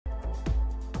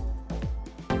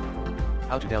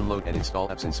How to download and install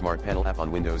Epson Smart Panel app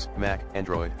on Windows, Mac,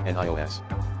 Android, and iOS.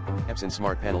 Epson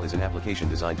Smart Panel is an application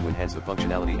designed to enhance the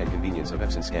functionality and convenience of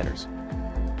Epson scanners.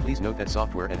 Please note that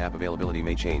software and app availability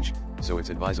may change, so it's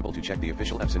advisable to check the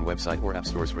official Epson website or app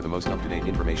stores for the most up-to-date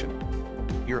information.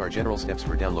 Here are general steps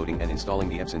for downloading and installing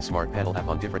the Epson Smart Panel app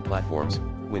on different platforms.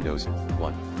 Windows,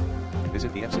 1.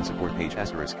 Visit the Epson support page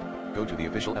 *. Go to the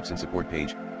official Epson support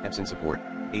page, Epson support,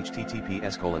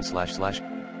 https://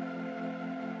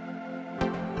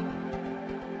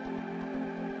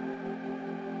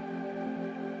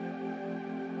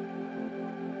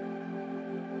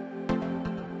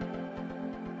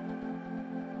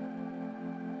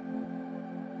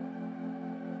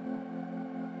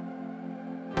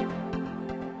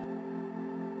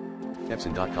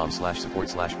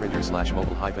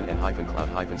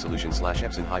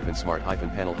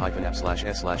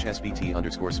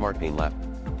 epson.com/support/printers/mobile-hyphen-solution/epson-smart-panel-app/sbt_smart-pane-lab.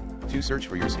 2. Search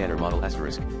for your scanner model *.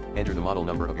 Enter the model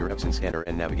number of your Epson scanner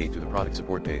and navigate to the product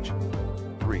support page.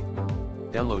 3.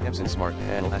 Download Epson Smart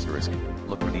Panel *.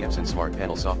 Look for the Epson Smart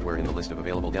Panel software in the list of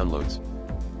available downloads.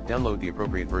 Download the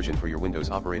appropriate version for your Windows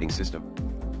operating system.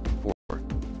 4.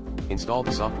 Install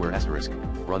the software *.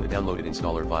 Run the downloaded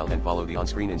installer file and follow the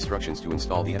on-screen instructions to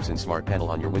install the Epson Smart Panel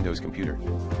on your Windows computer.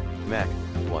 Mac,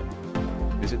 1.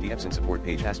 Visit the Epson support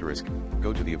page *.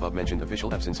 Go to the above-mentioned official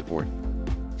Epson support.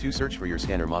 2. Search for your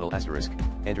scanner model *.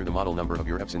 Enter the model number of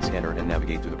your Epson scanner and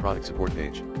navigate to the product support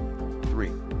page. 3.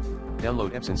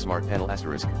 Download Epson Smart Panel *.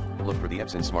 Look for the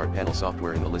Epson Smart Panel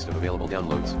software in the list of available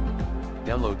downloads.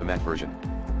 Download the Mac version.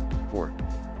 4.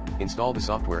 Install the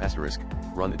software *.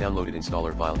 Run the downloaded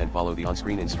installer file and follow the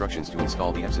on-screen instructions to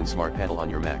install the Epson Smart Panel on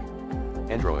your Mac.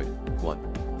 Android, 1.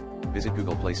 Visit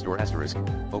Google Play Store *.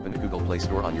 Open the Google Play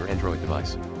Store on your Android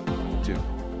device. 2.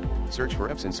 Search for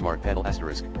Epson Smart Panel *.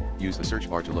 Use the search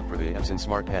bar to look for the Epson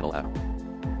Smart Panel app.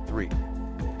 3.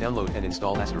 Download and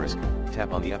install *.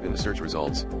 Tap on the app in the search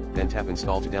results, then tap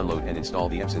Install to download and install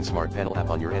the Epson Smart Panel app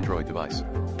on your Android device.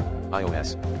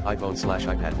 iOS,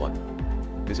 iPhone/iPad 1.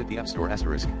 Visit the App Store *.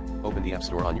 Open the App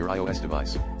Store on your iOS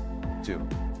device. 2.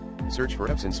 Search for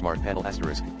Epson Smart Panel *.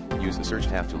 Use the search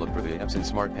tab to look for the Epson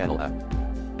Smart Panel app.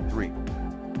 3.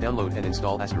 Download and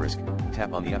install *.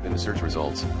 Tap on the app in the search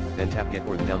results, then tap Get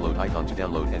or the download icon to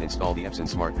download and install the Epson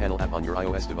Smart Panel app on your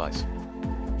iOS device.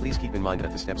 Please keep in mind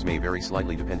that the steps may vary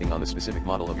slightly depending on the specific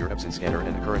model of your Epson scanner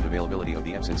and the current availability of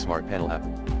the Epson Smart Panel app.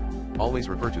 Always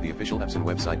refer to the official Epson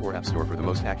website or app store for the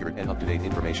most accurate and up-to-date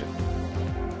information.